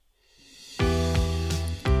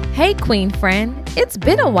Hey, Queen friend, it's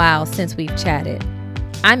been a while since we've chatted.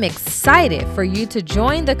 I'm excited for you to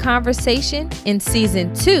join the conversation in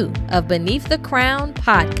Season 2 of Beneath the Crown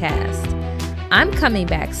podcast. I'm coming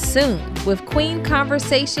back soon with Queen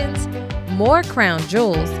conversations, more crown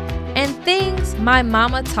jewels, and things my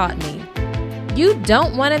mama taught me. You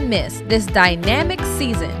don't want to miss this dynamic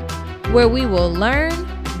season where we will learn,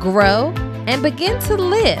 grow, and begin to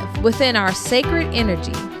live within our sacred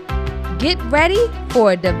energy. Get ready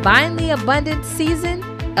for a divinely abundant season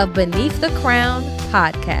of Beneath the Crown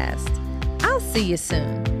podcast. I'll see you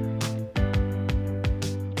soon.